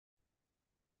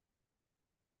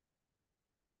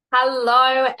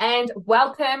Hello and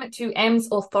welcome to M's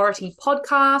Authority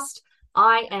podcast.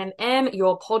 I am Em,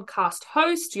 your podcast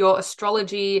host, your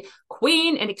astrology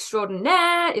queen and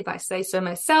extraordinaire, if I say so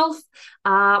myself,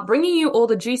 bringing you all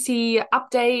the juicy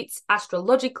updates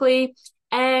astrologically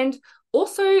and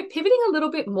also pivoting a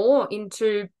little bit more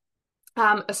into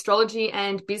astrology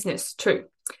and business too.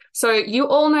 So you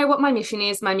all know what my mission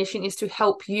is. My mission is to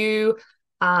help you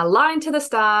lie into the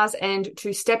stars and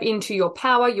to step into your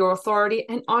power, your authority,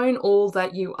 and own all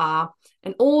that you are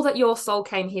and all that your soul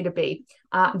came here to be.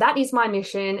 That is my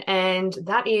mission, and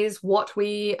that is what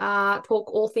we talk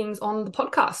all things on the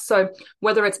podcast. So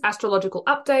whether it's astrological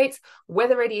updates,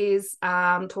 whether it is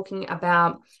talking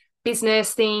about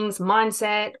business things,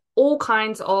 mindset, all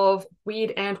kinds of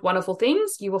weird and wonderful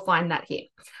things, you will find that here.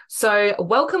 So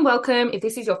welcome. If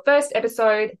this is your first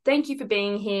episode, thank you for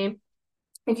being here.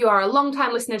 If you are a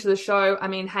long-time listener to the show, I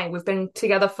mean, hey, we've been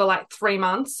together for like 3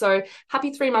 months, so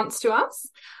happy 3 months to us.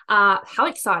 How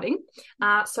exciting.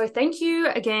 So thank you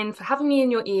again for having me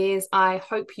in your ears. I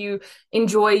hope you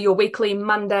enjoy your weekly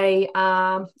Monday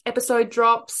episode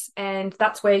drops, and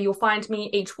that's where you'll find me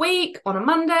each week on a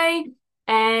Monday.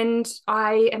 And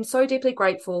I am so deeply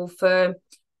grateful for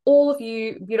all of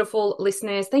you beautiful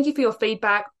listeners. Thank you for your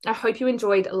feedback. I hope you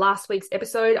enjoyed last week's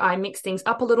episode. I mixed things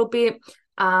up a little bit.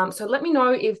 So let me know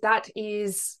if that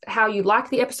is how you like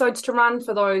the episodes to run.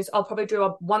 For those, I'll probably do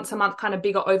a once a month kind of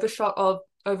bigger snapshot of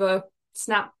the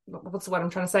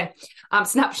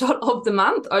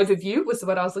month. Overview was the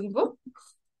word I was looking for.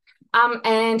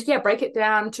 And yeah, break it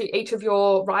down to each of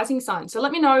your rising signs. So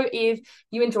let me know if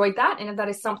you enjoyed that and if that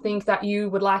is something that you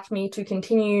would like me to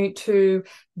continue to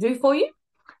do for you.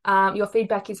 Your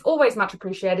feedback is always much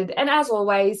appreciated. And as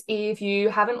always, if you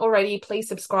haven't already, please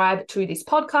subscribe to this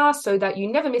podcast so that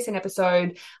you never miss an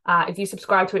episode. If you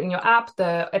subscribe to it in your app,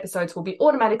 the episodes will be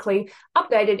automatically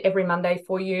updated every Monday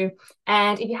for you.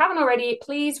 And if you haven't already,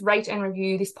 please rate and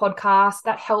review this podcast.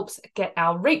 That helps get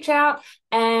our reach out.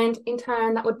 And in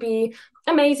turn, that would be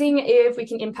amazing if we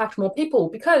can impact more people,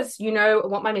 because you know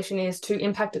what my mission is, to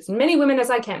impact as many women as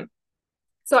I can.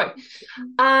 So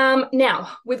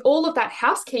now, with all of that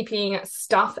housekeeping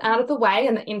stuff out of the way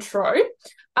and the intro,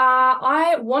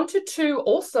 I wanted to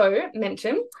also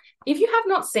mention, if you have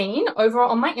not seen over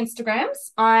on my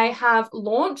Instagrams, I have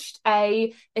launched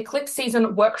a eclipse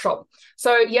season workshop.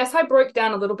 So yes, I broke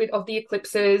down a little bit of the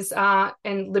eclipses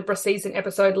and Libra season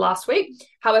episode last week.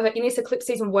 However, in this eclipse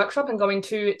season workshop, I'm going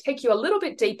to take you a little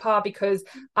bit deeper, because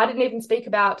I didn't even speak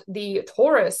about the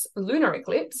Taurus lunar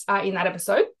eclipse in that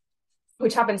episode,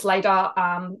 which happens later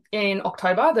in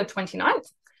October, the 29th.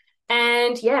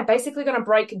 And yeah, basically going to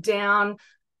break down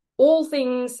all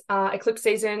things eclipse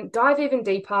season, dive even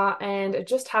deeper, and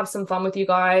just have some fun with you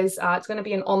guys. It's going to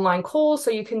be an online call,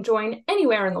 so you can join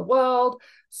anywhere in the world.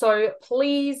 So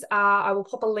please, I will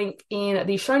pop a link in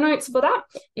the show notes for that.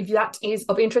 If that is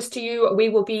of interest to you, we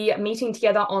will be meeting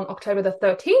together on October the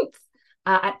 13th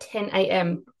at 10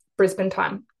 a.m. Brisbane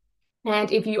time.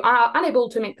 And if you are unable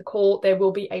to make the call, there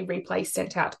will be a replay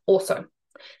sent out also.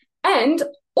 And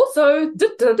also,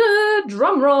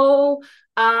 drum roll,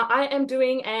 I am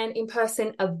doing an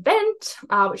in-person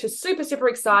event, which is super, super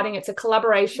exciting. It's a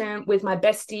collaboration with my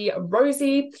bestie,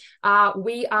 Rosie.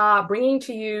 We are bringing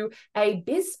to you a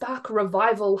BizSpark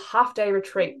Revival half-day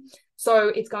retreat. So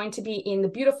it's going to be in the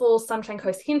beautiful Sunshine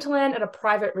Coast hinterland at a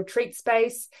private retreat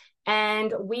space.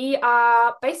 And we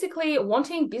are basically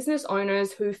wanting business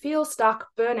owners who feel stuck,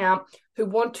 burnout, who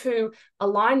want to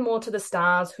align more to the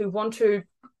stars, who want to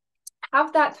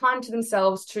have that time to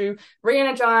themselves to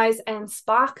re-energize and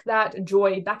spark that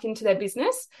joy back into their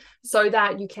business, so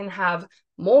that you can have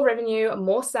more revenue,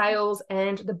 more sales,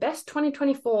 and the best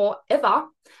 2024 ever.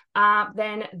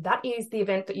 Then that is the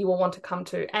event that you will want to come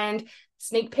to. And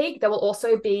sneak peek, there will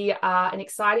also be an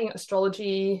exciting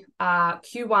astrology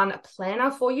Q1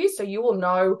 planner for you. So you will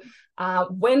know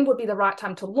when would be the right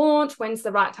time to launch, when's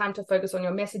the right time to focus on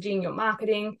your messaging, your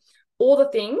marketing, all the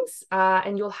things,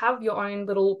 and you'll have your own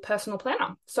little personal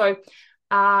planner. So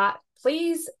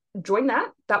please join that.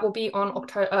 That will be on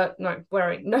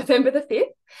November the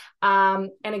 5th.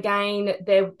 And again,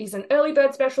 there is an early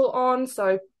bird special on,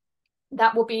 so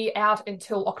that will be out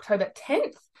until October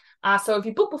 10th. So if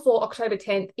you book before October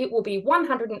 10th, it will be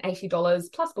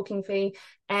 $180 plus booking fee.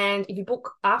 And if you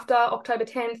book after October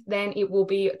 10th, then it will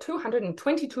be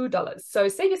 $222. So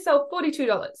save yourself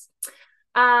 $42.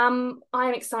 I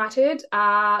am excited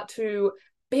to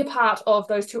be a part of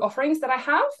those two offerings that I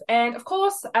have. And of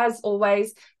course, as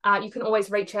always, you can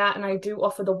always reach out, and I do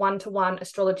offer the one-to-one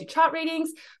astrology chart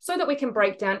readings so that we can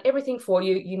break down everything for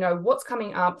you. You know what's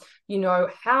coming up, you know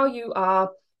how you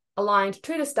are aligned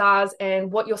to the stars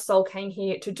and what your soul came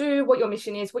here to do, what your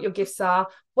mission is, what your gifts are,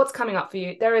 what's coming up for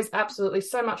you. There is absolutely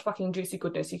so much fucking juicy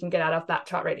goodness you can get out of that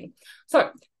chart reading. So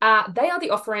they are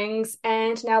the offerings.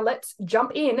 And now let's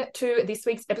jump in to this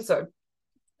week's episode.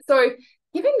 So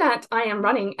given that I am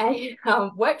running a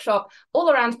workshop all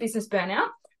around business burnout,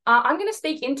 I'm going to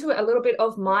speak into a little bit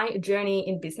of my journey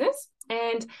in business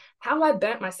and how I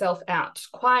burnt myself out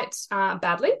quite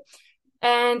badly.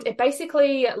 And it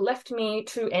basically left me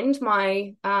to end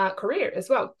my career as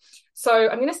well. So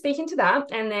I'm going to speak into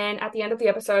that. And then at the end of the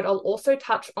episode, I'll also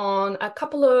touch on a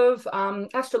couple of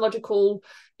astrological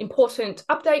important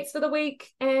updates for the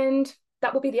week. And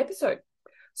that will be the episode.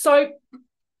 So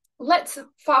let's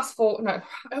fast forward. No,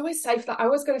 I always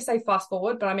going to say fast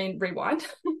forward, but I mean rewind.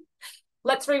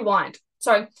 Let's rewind.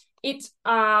 So it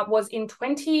was in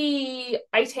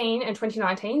 2018 and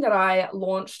 2019 that I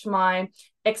launched my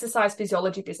exercise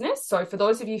physiology business. So for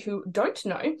those of you who don't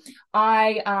know,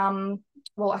 I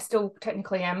still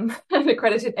technically am an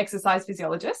accredited exercise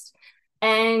physiologist,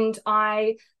 and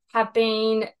I have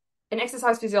been an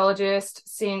exercise physiologist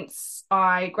since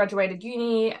I graduated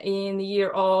uni in the year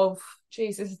of,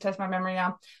 this is test my memory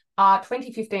now,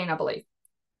 2015, I believe.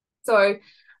 So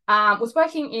was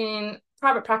working in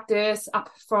private practice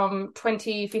up from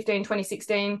 2015,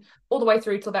 2016, all the way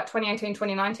through till about 2018,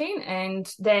 2019.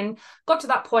 And then got to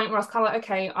that point where I was kind of like,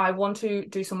 okay, I want to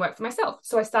do some work for myself.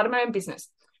 So I started my own business.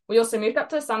 We also moved up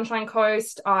to the Sunshine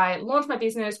Coast. I launched my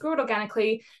business, grew it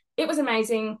organically. It was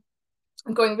amazing,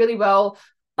 going really well.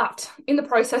 But in the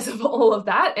process of all of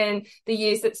that and the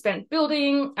years that spent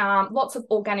building, lots of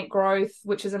organic growth,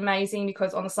 which is amazing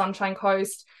because on the Sunshine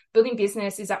Coast, building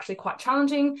business is actually quite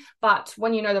challenging. But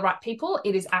when you know the right people,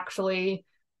 it is actually,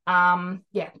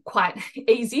 quite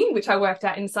easy, which I worked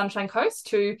at in Sunshine Coast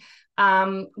to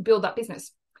build that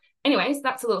business. Anyways,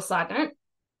 that's a little side note.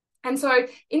 And so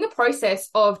in the process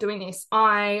of doing this,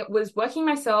 I was working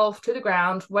myself to the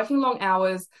ground, working long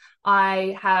hours.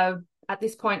 I have at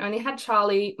this point only had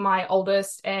Charlie, my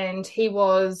oldest, and he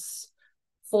was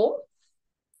 4.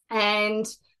 And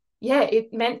yeah,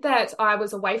 it meant that I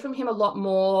was away from him a lot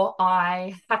more.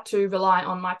 I had to rely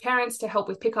on my parents to help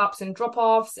with pickups and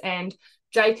drop-offs, and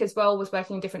Jake as well was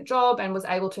working a different job and was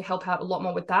able to help out a lot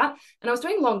more with that. And I was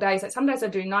doing long days. Like some days I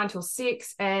do 9 till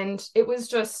 6, and it was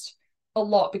just a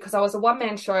lot because I was a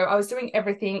one-man show. I was doing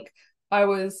everything. I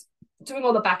was doing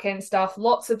all the back end stuff,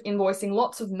 lots of invoicing,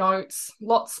 lots of notes,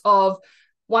 lots of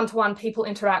one-to-one people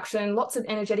interaction, lots of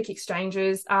energetic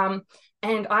exchanges. And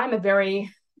I'm a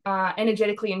very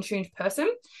energetically in tuned person.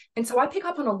 And so I pick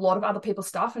up on a lot of other people's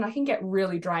stuff and I can get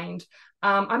really drained.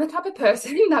 I'm the type of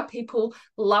person that people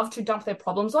love to dump their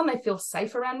problems on. They feel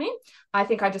safe around me. I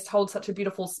think I just hold such a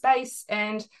beautiful space.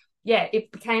 And yeah,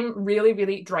 it became really,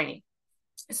 really draining.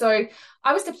 So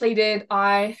I was depleted.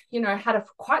 I, had a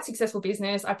quite successful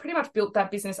business. I pretty much built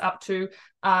that business up to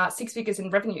 6 figures in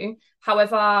revenue.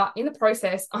 However, in the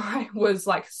process, I was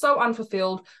like so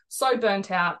unfulfilled, so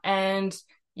burnt out. And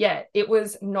yeah, it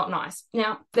was not nice.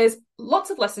 Now, there's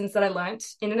lots of lessons that I learned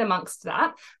in and amongst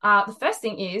that. The first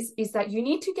thing is that you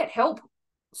need to get help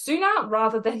sooner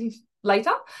rather than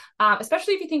later,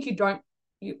 especially if you think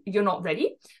you're not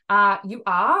ready. You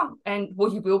are, and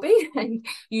well, you will be, and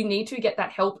you need to get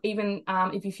that help, even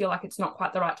if you feel like it's not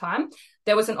quite the right time.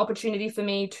 There was an opportunity for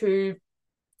me to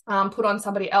put on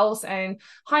somebody else, and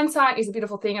hindsight is a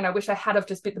beautiful thing, and I wish I had have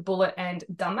just bit the bullet and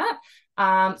done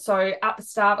that. So at the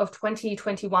start of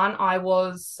 2021, I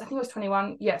think it was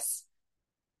 21, yes.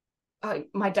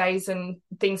 My days and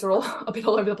things are all a bit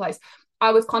all over the place.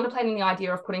 I was contemplating the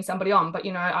idea of putting somebody on, but,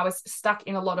 I was stuck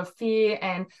in a lot of fear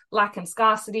and lack and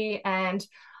scarcity. And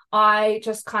I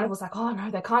just kind of was like, oh no,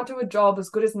 they can't do a job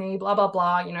as good as me, blah, blah,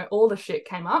 blah. All the shit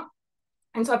came up.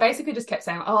 And so I basically just kept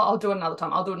saying, oh, I'll do it another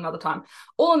time. I'll do it another time.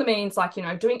 All in the means, like,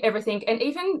 doing everything. And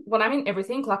even when I'm in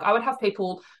everything, like I would have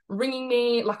people ringing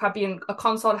me, like I'd be in a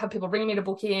consult, have people ringing me to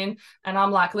book in. And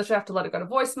I'm like, literally have to let it go to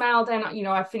voicemail. Then,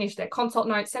 I finish their consult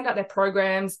notes, send out their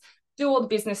programs, do all the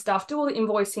business stuff, do all the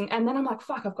invoicing. And then I'm like,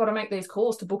 fuck, I've got to make these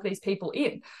calls to book these people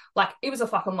in. Like it was a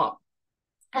fucking lot.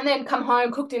 And then come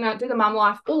home, cook dinner, do the mum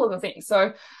life, all of the things.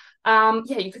 So,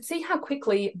 you could see how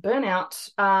quickly burnout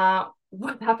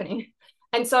was happening.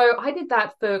 And so I did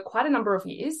that for quite a number of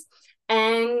years,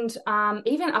 and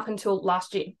even up until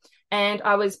last year. And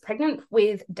I was pregnant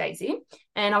with Daisy,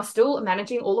 and I was still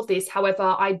managing all of this. However,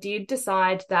 I did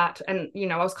decide that, and,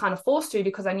 I was kind of forced to,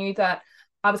 because I knew that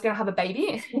I was going to have a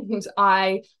baby and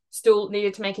I still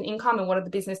needed to make an income and wanted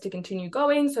the business to continue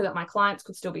going so that my clients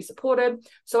could still be supported.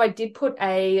 So I did put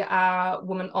a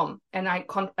woman on, and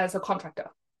as a contractor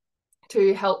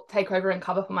to help take over and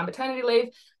cover for my maternity leave.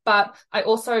 But I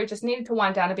also just needed to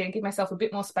wind down a bit and give myself a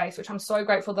bit more space, which I'm so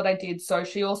grateful that I did. So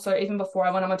she also, even before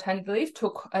I went on maternity leave,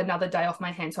 took another day off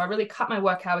my hands. So I really cut my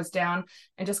work hours down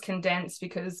and just condensed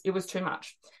because it was too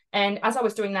much. And as I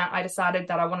was doing that, I decided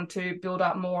that I wanted to build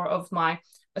up more of my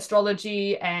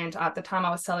astrology. And at the time I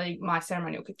was selling my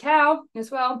ceremonial cacao as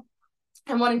well,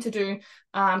 and wanting to do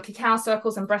cacao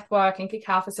circles and breath work and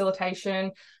cacao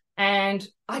facilitation. And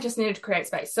I just needed to create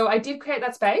space. So I did create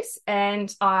that space,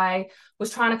 and I was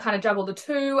trying to kind of juggle the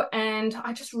two. And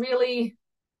I just really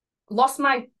lost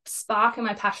my spark and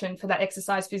my passion for that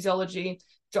exercise physiology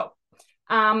job.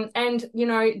 And, you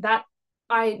know, that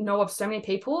I know of so many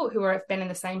people who have been in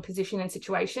the same position and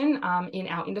situation in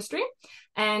our industry.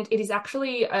 And it is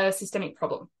actually a systemic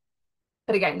problem.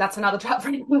 But again, that's another chat for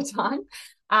another time.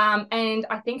 And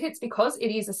I think it's because it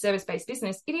is a service-based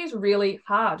business, it is really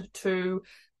hard to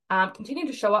continue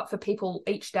to show up for people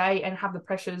each day and have the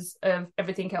pressures of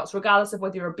everything else, regardless of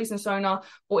whether you're a business owner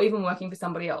or even working for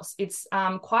somebody else. It's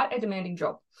quite a demanding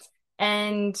job.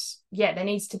 And yeah, there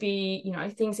needs to be, you know,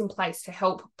 things in place to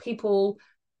help people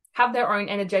have their own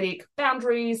energetic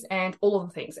boundaries and all of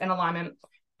the things and alignment.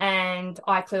 And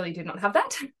I clearly did not have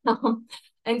that.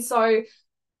 And so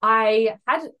I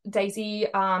had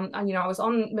Daisy, I was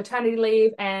on maternity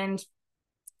leave and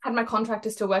had my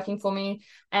contractor still working for me,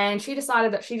 and she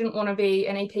decided that she didn't want to be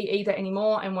an EP either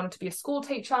anymore and wanted to be a school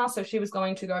teacher. So she was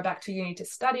going to go back to uni to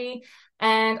study,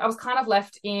 and I was kind of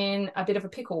left in a bit of a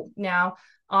pickle. Now,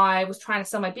 I was trying to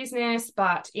sell my business,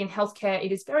 but in healthcare,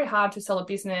 it is very hard to sell a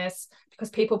business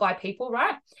because people buy people,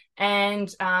 right?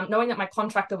 And knowing that my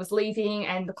contractor was leaving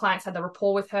and the clients had the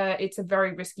rapport with her, it's a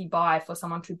very risky buy for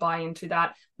someone to buy into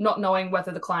that, not knowing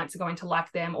whether the clients are going to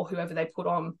like them or whoever they put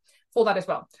on for that as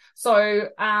well. So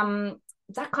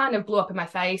that kind of blew up in my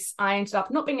face. I ended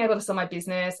up not being able to sell my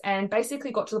business and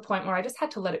basically got to the point where I just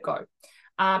had to let it go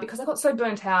because I got so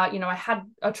burnt out. You know, I had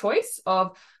a choice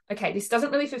of, okay, this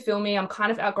doesn't really fulfill me. I'm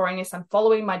kind of outgrowing this. I'm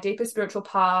following my deeper spiritual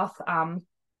path.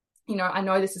 You know, I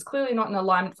know this is clearly not in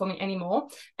alignment for me anymore.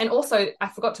 And also, I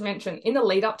forgot to mention, in the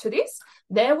lead up to this,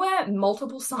 there were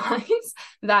multiple signs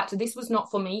that this was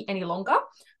not for me any longer.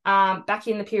 Back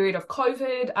in the period of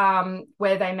COVID,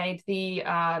 where they made the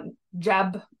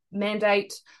jab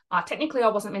mandate, technically I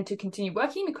wasn't meant to continue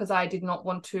working because I did not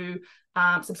want to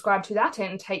subscribe to that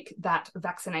and take that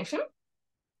vaccination.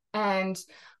 And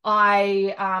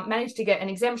I managed to get an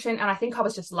exemption, and I think I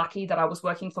was just lucky that I was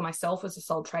working for myself as a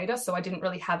sole trader, so I didn't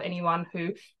really have anyone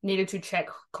who needed to check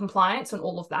compliance and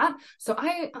all of that. So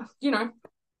I,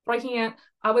 breaking it,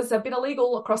 I was a bit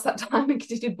illegal across that time and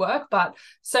did work, but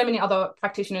so many other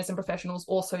practitioners and professionals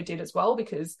also did as well,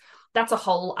 because that's a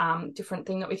whole different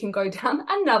thing that we can go down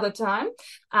another time.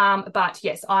 But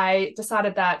yes, I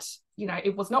decided that,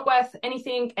 it was not worth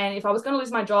anything. And if I was going to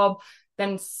lose my job,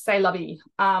 then say la vie.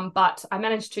 But I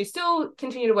managed to still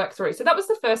continue to work through. So that was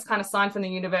the first kind of sign from the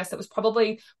universe. That was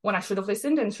probably when I should have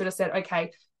listened and should have said,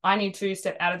 okay, I need to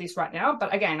step out of this right now.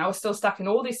 But again, I was still stuck in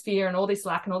all this fear and all this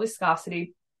lack and all this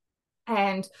scarcity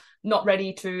and not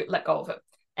ready to let go of it.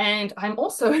 And I'm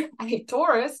also a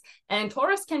Taurus, and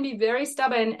Taurus can be very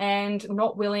stubborn and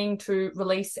not willing to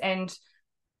release, and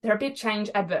they're a bit change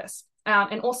adverse.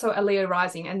 And also a Leo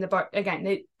rising, and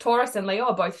the Taurus and Leo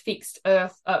are both fixed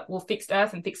earth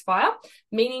and fixed fire,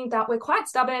 meaning that we're quite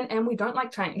stubborn and we don't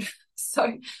like change. So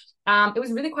it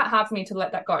was really quite hard for me to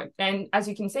let that go. And as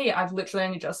you can see, I've literally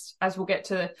only just, as we'll get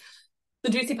to the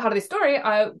juicy part of this story,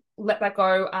 I let that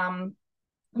go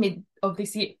mid of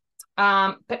this year.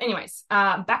 But anyways,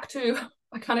 back to,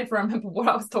 I can't even remember what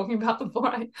I was talking about before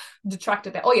I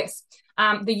detracted there. Oh yes,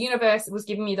 the universe was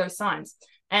giving me those signs.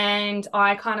 And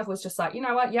I kind of was just like, you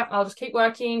know what? Yep, I'll just keep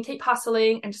working, keep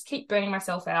hustling, and just keep burning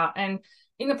myself out. And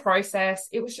in the process,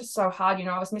 it was just so hard.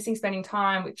 I was missing spending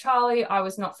time with Charlie. I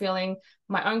was not feeling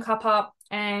my own cup up.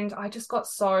 And I just got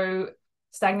so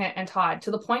stagnant and tired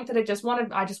to the point that I just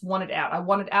wanted out. I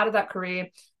wanted out of that career.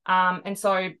 And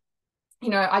so,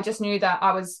 I just knew that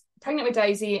I was pregnant with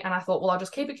Daisy, and I thought, well, I'll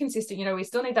just keep it consistent. We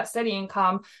still need that steady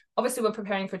income. Obviously, we're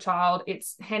preparing for a child.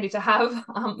 It's handy to have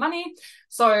money.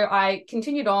 So I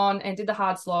continued on and did the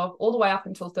hard slog all the way up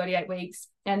until 38 weeks.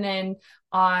 And then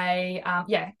I,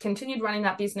 continued running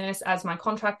that business as my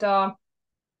contractor.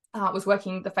 Was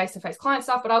working the face-to-face client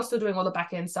stuff, but I was still doing all the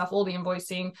back-end stuff, all the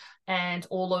invoicing and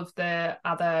all of the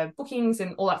other bookings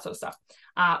and all that sort of stuff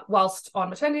whilst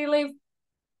on maternity leave.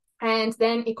 And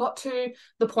then it got to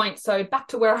the point, so back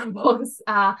to where I was,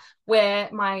 where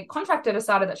my contractor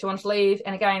decided that she wanted to leave.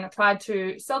 And again, I tried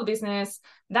to sell the business.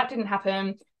 That didn't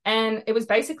happen. And it was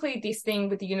basically this thing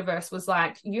with the universe was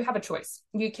like, you have a choice.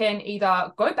 You can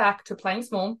either go back to playing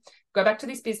small, go back to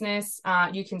this business.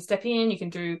 You can step in, you can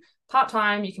do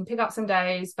part-time, you can pick up some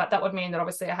days, but that would mean that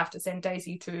obviously I have to send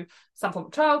Daisy to some form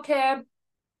of childcare.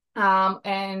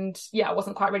 And yeah, I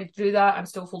wasn't quite ready to do that. I'm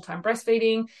still full-time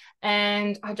breastfeeding.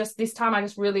 And I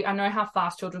know how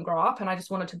fast children grow up, and I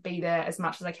just wanted to be there as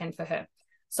much as I can for her.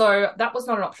 So that was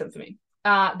not an option for me.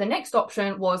 The next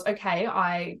option was, okay,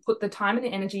 I put the time and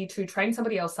the energy to train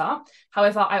somebody else up.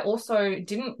 However, I also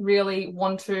didn't really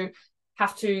want to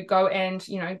have to go and,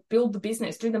 build the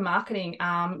business, do the marketing,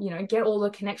 get all the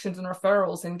connections and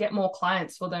referrals and get more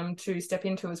clients for them to step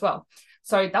into as well.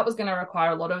 So that was going to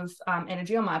require a lot of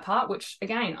energy on my part, which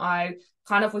again, I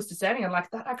kind of was discerning. I'm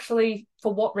like, that actually,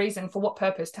 for what reason, for what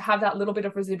purpose, to have that little bit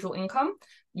of residual income?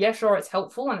 Yeah, sure, it's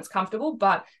helpful and it's comfortable,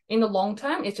 but in the long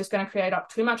term, it's just going to create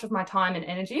up too much of my time and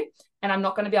energy, and I'm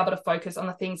not going to be able to focus on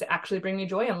the things that actually bring me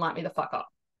joy and light me the fuck up.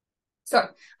 So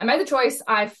I made the choice.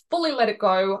 I fully let it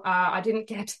go. I didn't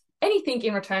get anything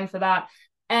in return for that.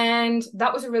 And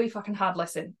that was a really fucking hard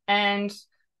lesson. And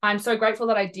I'm so grateful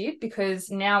that I did, because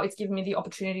now it's given me the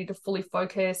opportunity to fully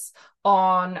focus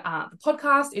on the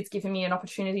podcast. It's given me an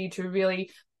opportunity to really,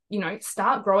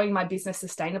 start growing my business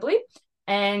sustainably.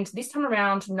 And this time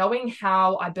around, knowing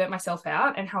how I burnt myself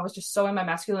out and how I was just so in my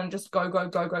masculine, just go, go,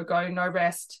 go, go, go, no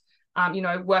rest,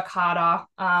 work harder.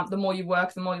 The more you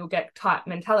work, the more you'll get tight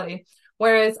mentality.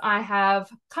 Whereas I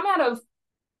have come out of,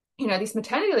 this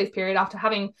maternity leave period after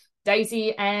having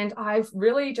Daisy, and I've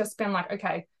really just been like,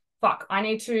 okay, fuck, I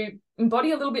need to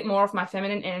embody a little bit more of my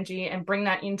feminine energy and bring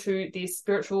that into this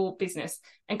spiritual business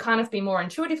and kind of be more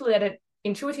intuitively led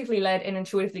and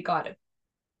intuitively guided.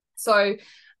 So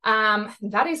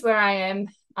that is where I am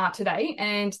today.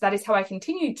 And that is how I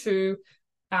continue to,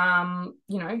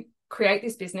 create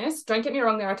this business. Don't get me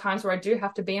wrong. There are times where I do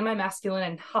have to be in my masculine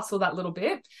and hustle that little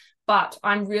bit, but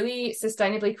I'm really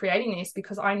sustainably creating this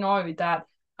because I know that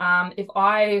if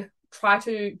I try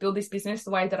to build this business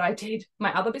the way that I did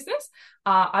my other business,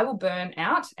 I will burn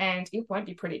out and it won't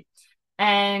be pretty.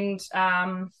 And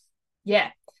I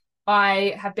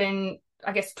have been,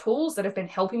 tools that have been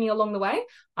helping me along the way.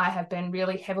 I have been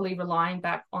really heavily relying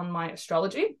back on my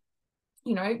astrology,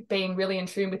 being really in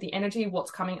tune with the energy,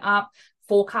 what's coming up,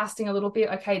 forecasting a little bit.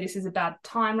 Okay, this is a bad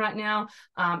time right now.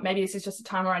 Maybe this is just a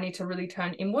time where I need to really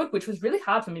turn inward, which was really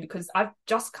hard for me because I've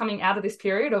just coming out of this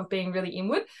period of being really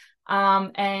inward.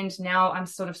 And now I'm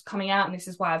sort of coming out, and this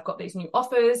is why I've got these new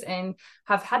offers and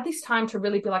have had this time to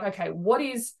really be like, okay, what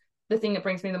is the thing that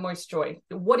brings me the most joy?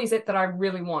 What is it that I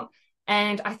really want?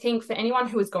 And I think for anyone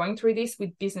who is going through this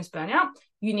with business burnout,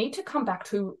 you need to come back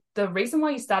to the reason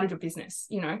why you started your business.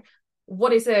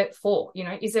 What is it for?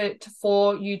 Is it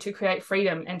for you to create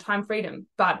freedom and time freedom?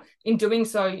 But in doing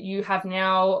so, you have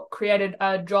now created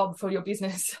a job for your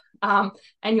business. And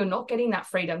you're not getting that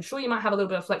freedom. Sure, you might have a little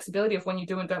bit of flexibility of when you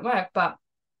do and don't work, but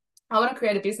I want to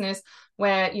create a business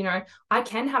where, I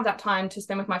can have that time to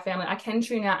spend with my family. I can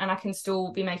tune out and I can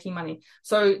still be making money.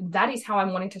 So that is how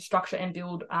I'm wanting to structure and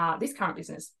build this current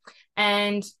business.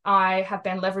 And I have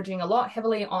been leveraging a lot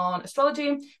heavily on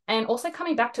astrology and also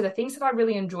coming back to the things that I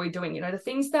really enjoy doing, the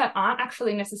things that aren't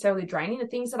actually necessarily draining, the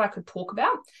things that I could talk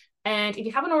about. And if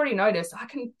you haven't already noticed, I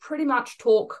can pretty much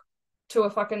talk to a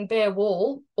fucking bare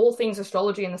wall, all things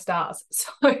astrology and the stars.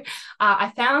 So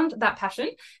I found that passion,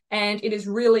 and it is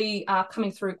really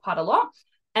coming through quite a lot.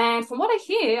 And from what I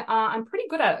hear, I'm pretty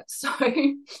good at it. So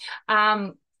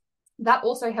that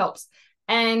also helps.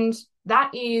 And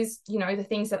that is, the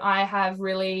things that I have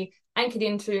really anchored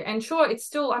into. And sure, it's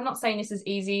still, I'm not saying this is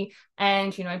easy,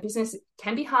 and, business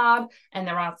can be hard, and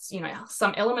there are,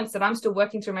 some elements that I'm still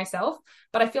working through myself,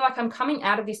 but I feel like I'm coming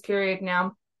out of this period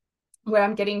now where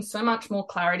I'm getting so much more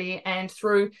clarity, and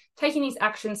through taking these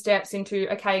action steps into,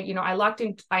 okay,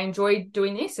 I enjoyed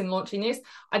doing this and launching this.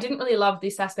 I didn't really love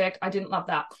this aspect. I didn't love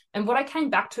that. And what I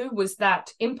came back to was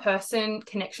that in-person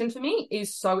connection for me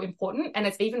is so important. And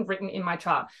it's even written in my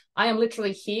chart. I am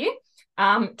literally here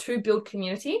to build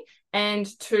community and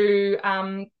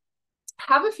to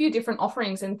have a few different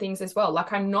offerings and things as well.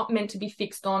 Like, I'm not meant to be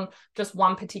fixed on just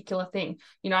one particular thing.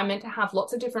 I'm meant to have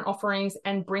lots of different offerings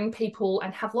and bring people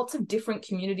and have lots of different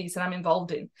communities that I'm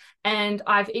involved in. And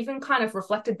I've even kind of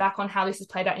reflected back on how this has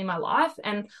played out in my life.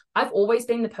 And I've always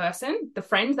been the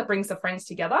friend that brings the friends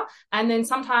together. And then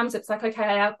sometimes it's like, okay,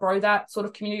 I outgrow that sort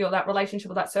of community or that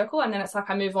relationship or that circle. And then it's like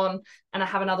I move on and I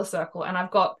have another circle, and I've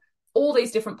got all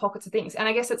these different pockets of things. And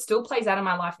I guess it still plays out in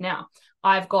my life now.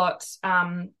 I've got,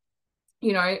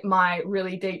 my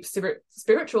really deep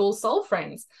spiritual soul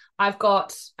friends. I've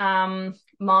got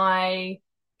my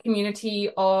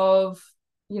community of,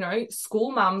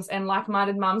 school mums and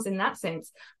like-minded mums in that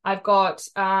sense. I've got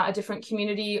a different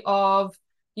community of,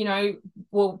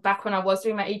 back when I was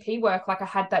doing my EP work, like I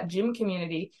had that gym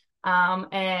community,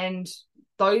 and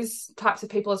those types of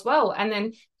people as well. And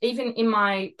then even in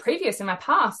my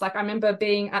past, like I remember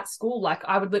being at school, like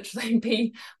I would literally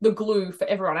be the glue for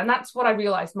everyone. And that's what I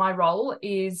realized my role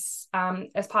is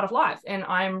as part of life. And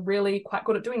I'm really quite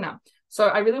good at doing that. So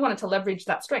I really wanted to leverage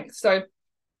that strength. So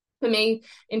for me,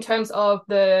 in terms of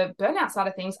the burnout side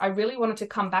of things, I really wanted to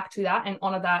come back to that and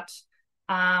honor that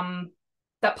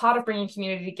part of bringing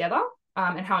community together,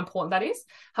 and how important that is.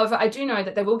 However, I do know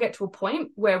that they will get to a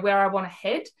point where I want to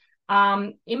head,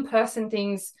 in-person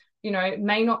things,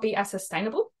 may not be as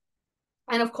sustainable.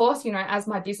 And of course, as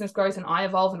my business grows and I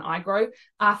evolve and I grow,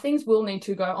 things will need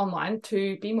to go online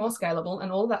to be more scalable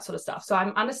and all that sort of stuff. So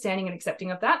I'm understanding and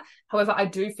accepting of that. However, I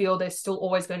do feel there's still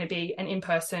always going to be an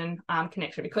in-person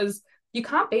connection, because you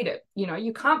can't beat it.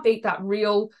 You can't beat that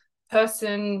real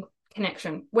person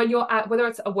connection when you're at, whether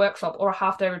it's a workshop or a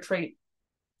half-day retreat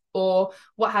or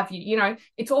what have you.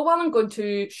 It's all well and good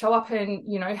to show up and,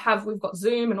 we've got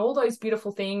Zoom and all those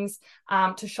beautiful things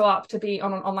to show up to be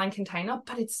on an online container,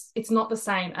 but it's not the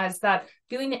same as that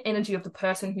feeling the energy of the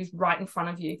person who's right in front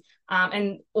of you,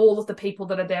 and all of the people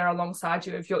that are there alongside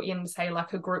you. If you're in, say,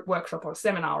 like a group workshop or a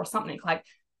seminar or something, like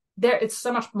it's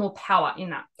so much more power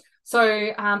in that.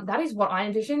 So that is what I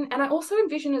envision. And I also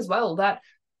envision as well that,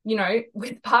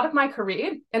 with part of my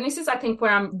career, and this is, I think,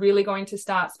 where I'm really going to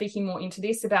start speaking more into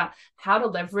this about how to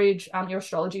leverage your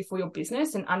astrology for your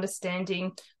business and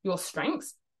understanding your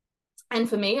strengths. And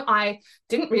for me, I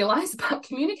didn't realize, but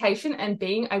communication and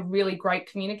being a really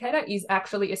great communicator is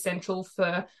actually essential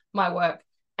for my work.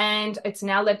 And it's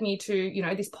now led me to,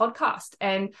 this podcast.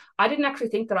 And I didn't actually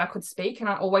think that I could speak, and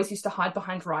I always used to hide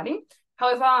behind writing.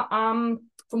 However,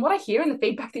 from what I hear and the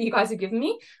feedback that you guys have given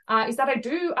me, is that I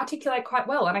do articulate quite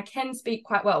well and I can speak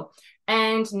quite well.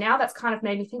 And now that's kind of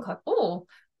made me think like, oh,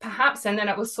 perhaps. And then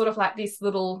it was sort of like this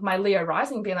my Leo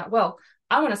rising being like, well,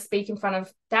 I want to speak in front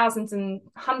of thousands and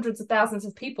hundreds of thousands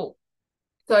of people.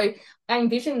 So I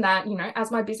envision that, as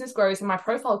my business grows and my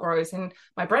profile grows and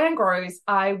my brand grows,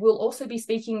 I will also be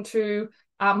speaking to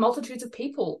multitudes of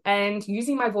people and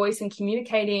using my voice and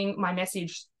communicating my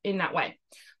message in that way.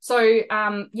 So,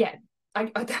 I'm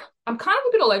kind of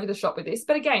a bit all over the shop with this,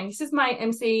 but again, this is my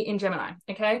MC in Gemini,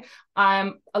 okay?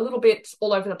 I'm a little bit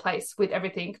all over the place with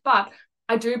everything, but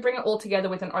I do bring it all together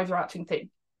with an overarching theme.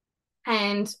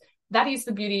 And that is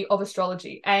the beauty of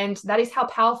astrology. And that is how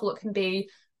powerful it can be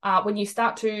when you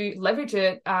start to leverage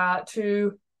it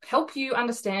to help you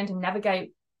understand and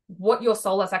navigate what your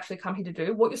soul has actually come here to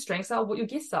do, what your strengths are, what your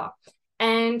gifts are.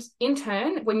 And in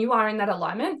turn, when you are in that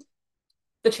alignment,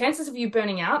 the chances of you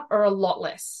burning out are a lot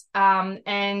less.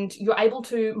 And you're able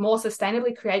to more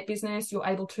sustainably create business. You're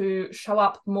able to show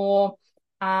up more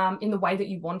in the way that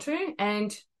you want to.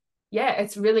 And yeah,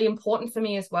 it's really important for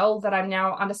me as well that I'm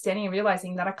now understanding and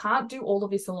realizing that I can't do all of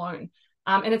this alone.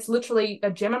 And it's literally, a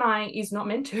Gemini is not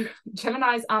meant to.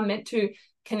 Geminis are meant to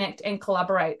connect and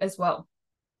collaborate as well.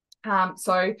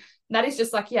 So that is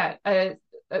just like, a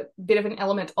bit of an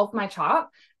element of my chart.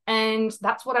 And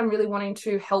that's what I'm really wanting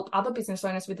to help other business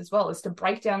owners with as well, is to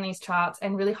break down these charts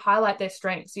and really highlight their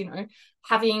strengths.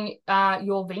 Having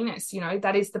your Venus,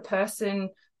 that is the person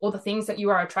or the things that you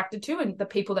are attracted to and the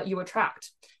people that you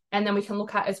attract. And then we can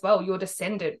look at as well your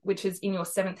descendant, which is in your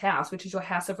 7th house, which is your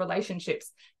house of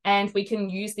relationships. And we can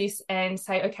use this and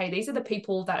say, okay, these are the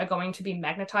people that are going to be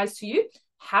magnetized to you.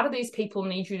 How do these people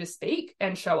need you to speak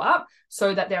and show up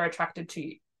so that they're attracted to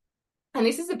you? And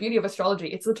this is the beauty of astrology.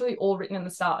 It's literally all written in the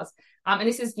stars. And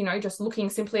this is, just looking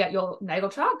simply at your natal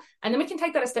chart. And then we can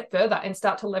take that a step further and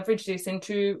start to leverage this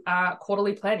into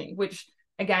quarterly planning, which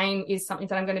again is something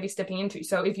that I'm going to be stepping into.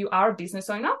 So if you are a business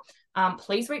owner,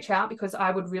 please reach out, because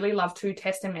I would really love to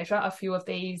test and measure a few of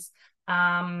these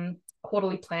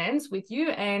quarterly plans with you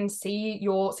and see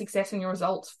your success and your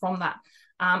results from that.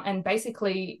 And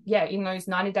basically, in those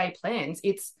 90-day plans,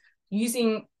 it's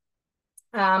using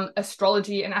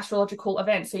astrology and astrological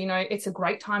events. So, it's a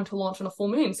great time to launch on a full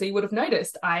moon. So you would have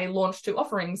noticed I launched 2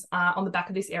 offerings on the back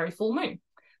of this airy full moon.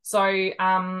 So,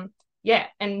 and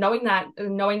knowing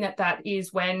that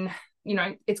is when,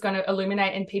 it's going to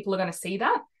illuminate and people are going to see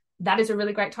that is a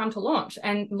really great time to launch,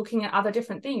 and looking at other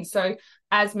different things. So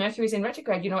as Mercury's in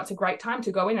retrograde, it's a great time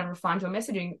to go in and refine your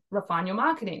messaging, refine your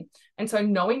marketing. And so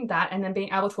knowing that and then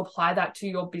being able to apply that to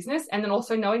your business, and then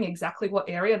also knowing exactly what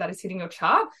area that is hitting your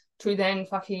chart to then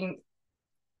fucking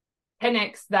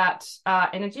 10x that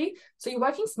energy. So you're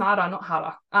working smarter, not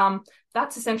harder.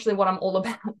 That's essentially what I'm all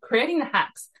about, creating the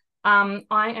hacks I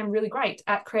am really great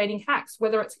at creating hacks,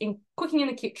 whether it's in cooking in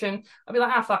the kitchen. I'll be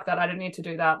like, ah, fuck that. I don't need to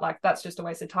do that. Like, that's just a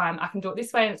waste of time. I can do it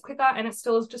this way and it's quicker and it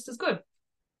still is just as good.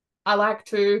 I like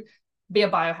to be a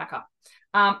biohacker.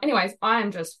 Anyways, I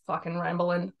am just fucking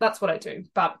rambling. That's what I do.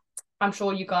 But I'm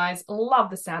sure you guys love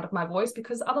the sound of my voice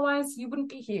because otherwise you wouldn't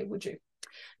be here, would you?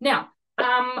 Now,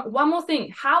 one more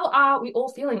thing. How are we all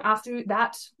feeling after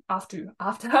that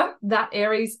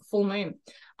Aries full moon?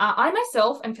 I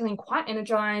myself am feeling quite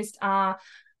energized. I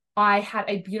had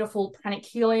a beautiful pranic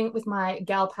healing with my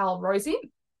gal pal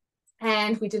Rosie,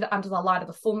 and we did it under the light of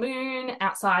the full moon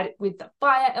outside with the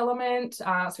fire element.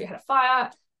 So we had a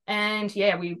fire, and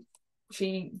yeah,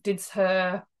 she did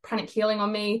her pranic healing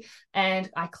on me, and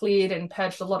I cleared and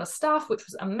purged a lot of stuff, which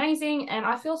was amazing. And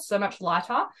I feel so much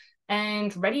lighter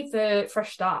and ready for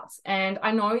fresh starts. And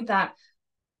I know that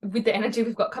with the energy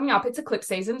we've got coming up, it's eclipse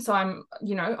season. So I'm,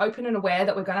 open and aware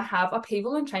that we're going to have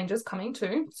upheaval and changes coming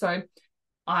too. So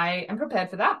I am prepared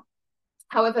for that.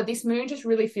 However, this moon just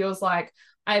really feels like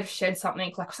I've shed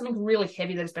something, like something really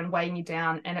heavy that has been weighing me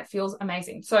down, and it feels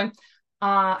amazing. So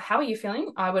how are you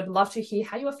feeling? I would love to hear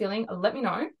how you are feeling. Let me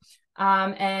know.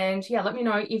 And yeah, let me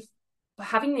know if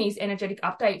having these energetic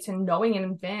updates and knowing in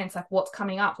advance, like what's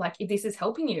coming up, like if this is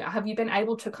helping you. Have you been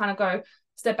able to kind of go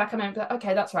step back and go,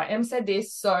 okay, that's right, Em said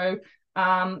this. So,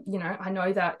 I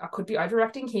know that I could be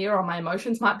overreacting here or my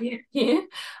emotions might be here.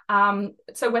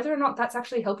 So whether or not that's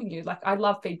actually helping you, like I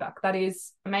love feedback. That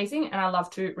is amazing. And I love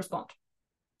to respond.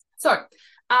 So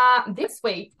this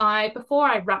week, before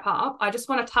I wrap up, I just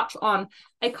want to touch on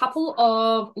a couple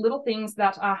of little things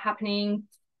that are happening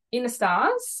in the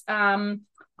stars.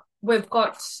 We've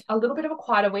got a little bit of a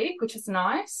quieter week, which is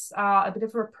nice, a bit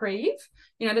of a reprieve.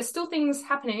 There's still things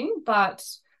happening, but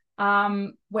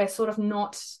we're sort of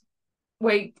not,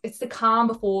 it's the calm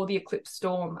before the eclipse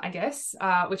storm, I guess,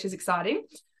 which is exciting.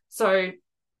 So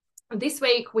this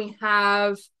week we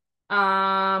have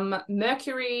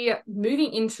Mercury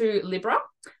moving into Libra.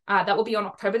 That will be on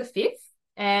October the 5th.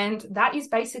 And that is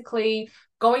basically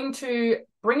going to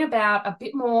bring about a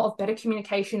bit more of better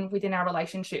communication within our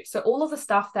relationships. So all of the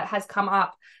stuff that has come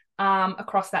up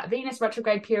across that Venus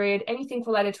retrograde period, anything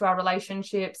related to our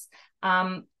relationships,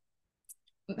 having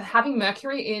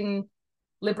Mercury in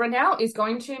Libra now is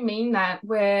going to mean that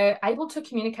we're able to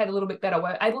communicate a little bit better.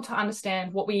 We're able to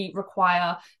understand what we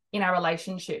require in our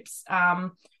relationships.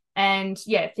 And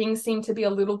yeah, things seem to be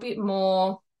a little bit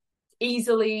more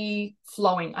easily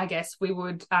flowing, I guess we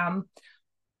would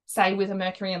say, with a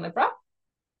Mercury in Libra.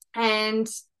 And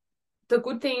the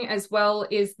good thing as well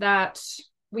is that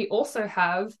we also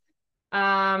have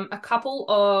a couple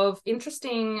of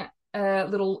interesting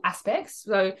little aspects.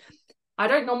 So I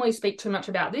don't normally speak too much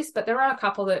about this, but there are a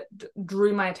couple that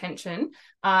drew my attention.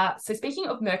 So speaking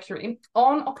of Mercury,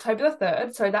 on October the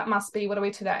 3rd, so that must be, what are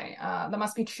we today? That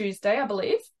must be Tuesday, I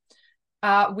believe.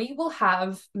 We will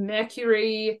have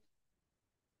Mercury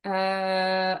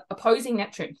opposing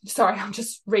Neptune. Sorry, I'm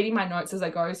just reading my notes as I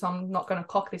go, so I'm not going to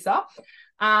cock this up.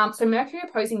 So Mercury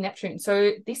opposing Neptune.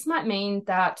 So this might mean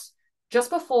that just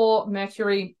before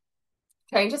Mercury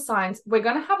changes signs, we're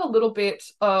going to have a little bit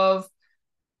of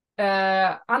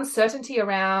uncertainty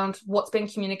around what's been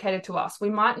communicated to us.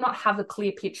 We might not have a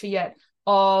clear picture yet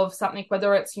of something,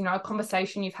 whether it's, a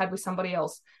conversation you've had with somebody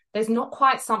else. There's not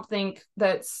quite something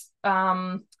that's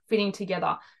fitting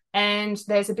together. And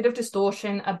there's a bit of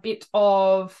distortion, a bit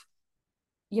of,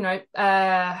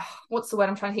 what's the word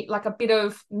I'm trying to hit? Like a bit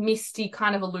of misty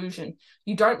kind of illusion.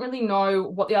 You don't really know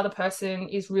what the other person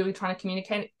is really trying to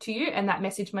communicate to you, and that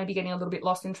message may be getting a little bit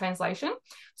lost in translation.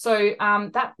 So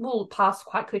that will pass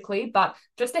quite quickly, but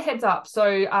just a heads up.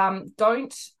 So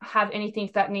don't have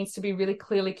anything that needs to be really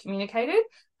clearly communicated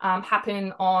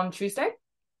happen on Tuesday.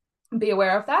 Be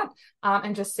aware of that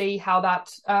and just see how that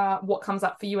what comes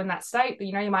up for you in that state. But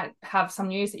you might have some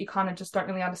news that you kind of just don't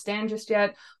really understand just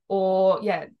yet, or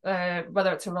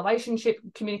whether it's a relationship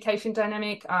communication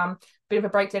dynamic, bit of a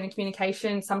breakdown in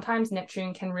communication. Sometimes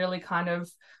Neptune can really kind of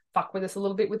fuck with us a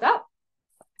little bit with that.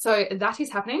 So that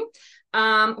is happening.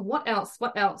 What else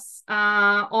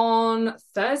on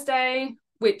Thursday,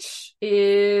 which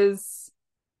is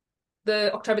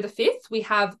the October the 5th, we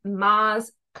have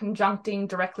Mars conjuncting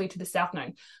directly to the South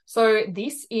Node. So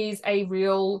this is a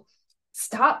real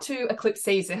start to eclipse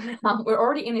season. We're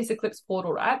already in this eclipse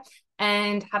portal, right?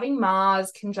 And having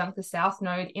Mars conjunct the South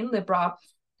Node in Libra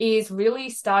is really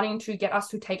starting to get us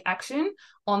to take action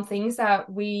on things that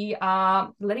we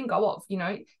are letting go of,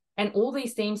 and all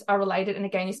these themes are related. And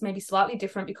again, this may be slightly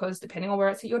different because depending on where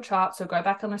it's at your chart. So go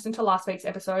back and listen to last week's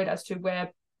episode as to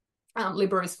where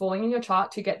Libra is falling in your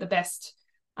chart to get the best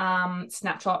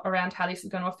snapshot around how this is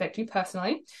going to affect you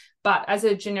personally. But as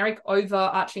a generic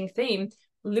overarching theme,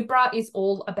 Libra is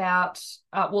all about,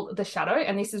 the shadow.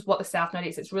 And this is what the South Node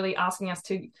is. It's really asking us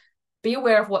to be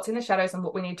aware of what's in the shadows and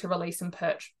what we need to release and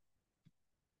purge.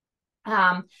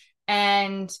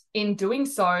 And in doing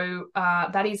so,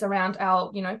 that is around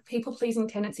our, people-pleasing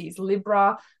tendencies.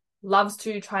 Libra loves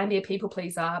to try and be a people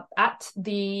pleaser at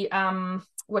the, at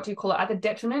the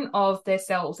detriment of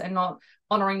themselves and not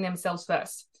honoring themselves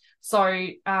first. So,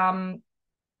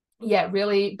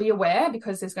 really be aware,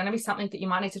 because there's going to be something that you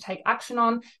might need to take action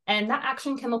on. And that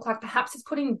action can look like perhaps it's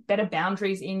putting better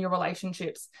boundaries in your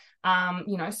relationships,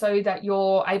 so that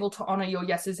you're able to honor your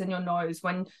yeses and your nos.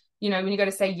 When you go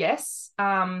to say yes,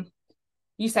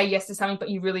 you say yes to something, but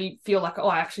you really feel like,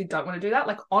 I actually don't want to do that.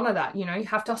 Like, honor that. You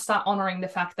have to start honoring the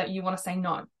fact that you want to say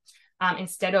no,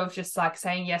 instead of just like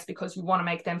saying yes because you want to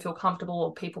make them feel comfortable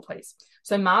or people please.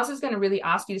 So Mars is going to really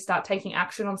ask you to start taking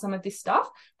action on some of this stuff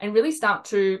and really start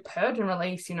to purge and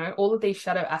release, all of these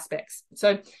shadow aspects.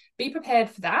 So be prepared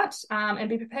for that, and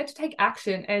be prepared to take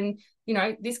action. And,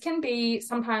 this can be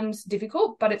sometimes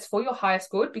difficult, but it's for your highest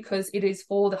good, because it is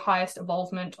for the highest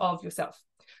evolvement of yourself.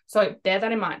 So bear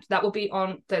that in mind. That will be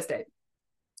on Thursday.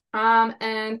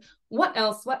 And what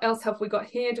else? What else have we got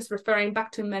here? Just referring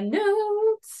back to my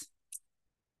notes.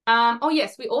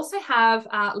 Yes, we also have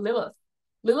Lilith.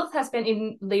 Lilith has been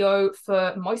in Leo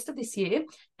for most of this year,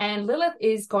 and Lilith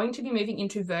is going to be moving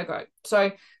into Virgo.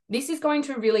 So this is going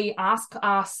to really ask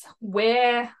us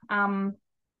where,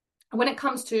 when it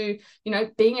comes to,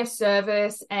 being of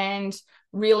service and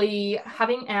really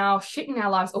having our shit in our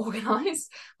lives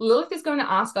organized, Lilith is going to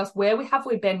ask us, where have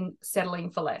we been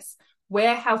settling for less?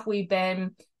 Where have we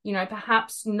been,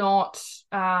 perhaps not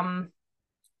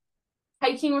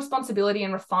taking responsibility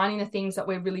and refining the things that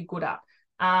we're really good at?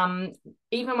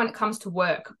 Even when it comes to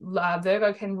work,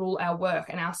 Virgo can rule our work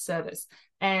and our service,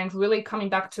 and really coming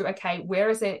back to, okay, where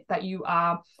is it that you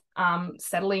are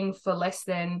settling for less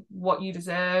than what you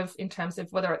deserve in terms of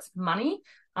whether it's money,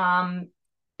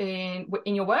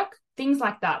 in your work, things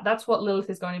like that. That's what Lilith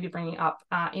is going to be bringing up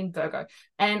in Virgo.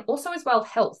 And also as well,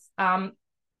 health.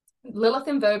 Lilith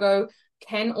in Virgo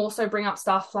can also bring up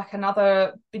stuff like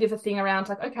another bit of a thing around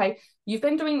like, okay, you've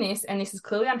been doing this and this is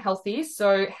clearly unhealthy.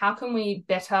 So how can we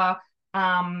better,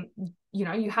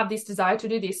 you have this desire to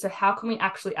do this. So how can we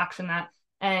actually action that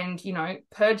and,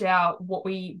 purge out what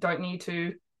we don't need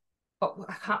to?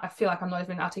 I feel like I'm not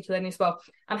even articulating this well.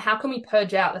 How can we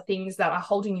purge out the things that are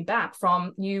holding you back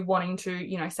from you wanting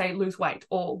to, say, lose weight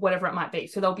or whatever it might be?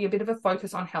 So there'll be a bit of a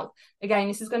focus on health. Again,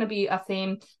 this is going to be a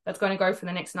theme that's going to go for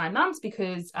the next 9 months,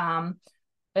 because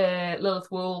Lilith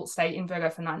will stay in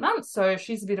Virgo for 9 months. So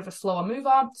she's a bit of a slower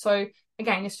mover. So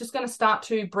again, it's just going to start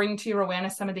to bring to your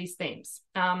awareness some of these themes.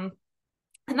 And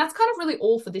that's kind of really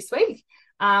all for this week.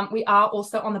 We are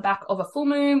also on the back of a full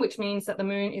moon, which means that the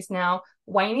moon is now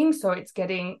waning. So it's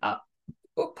getting,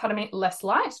 less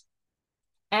light.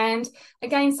 And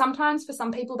again, sometimes for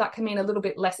some people that can mean a little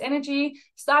bit less energy,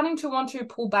 starting to want to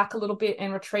pull back a little bit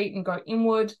and retreat and go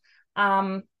inward.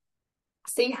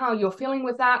 See how you're feeling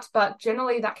with that. But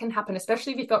generally that can happen,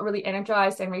 especially if you've got really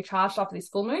energized and recharged after this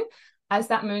full moon. As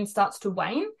that moon starts to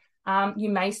wane, you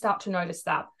may start to notice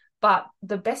that. But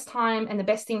the best time and the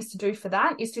best things to do for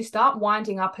that is to start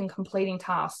winding up and completing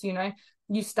tasks.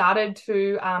 You started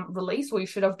to release, or you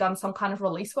should have done some kind of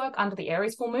release work under the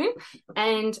Aries full moon.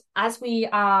 And as we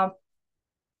are,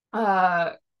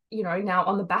 now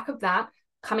on the back of that,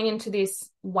 coming into this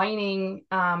waning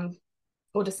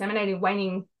or disseminating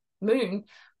waning moon,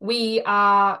 we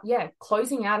are,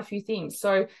 closing out a few things.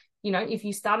 So, if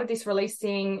you started this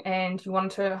releasing and you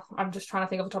wanted to, I'm just trying to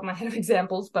think off the top of my head of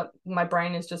examples, but my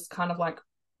brain is just kind of like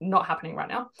not happening right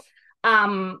now.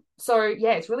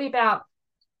 It's really about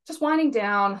just winding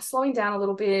down, slowing down a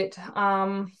little bit.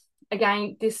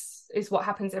 Again, this is what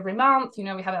happens every month. We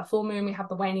have our full moon, we have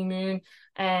the waning moon,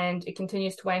 and it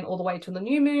continues to wane all the way to the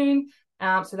new moon.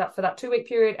 So that for that 2-week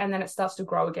period, and then it starts to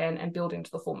grow again and build into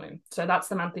the full moon. So that's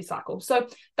the monthly cycle. So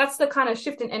that's the kind of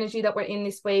shift in energy that we're in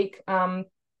this week.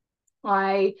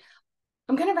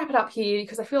 I'm going to wrap it up here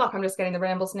because I feel like I'm just getting the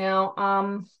rambles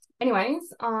now.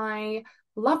 Anyways, I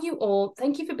love you all.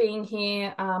 Thank you for being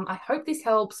here. I hope this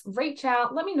helps. Reach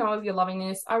out. Let me know if you're loving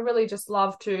this. I really just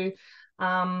love to,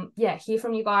 hear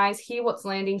from you guys, hear what's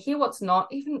landing, hear what's not.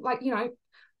 Even like,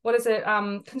 what is it?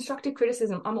 Constructive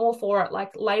criticism. I'm all for it.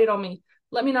 Like, lay it on me.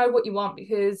 Let me know what you want,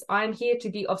 because I'm here to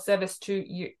be of service to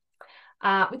you.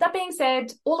 With that being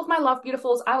said, all of my love,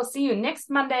 beautifuls, I will see you next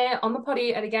Monday on the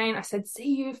potty. And again, I said,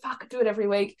 see you, do it every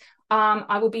week.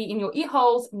 I will be in your ear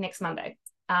holes next Monday.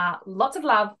 Lots of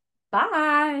love.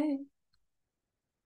 Bye.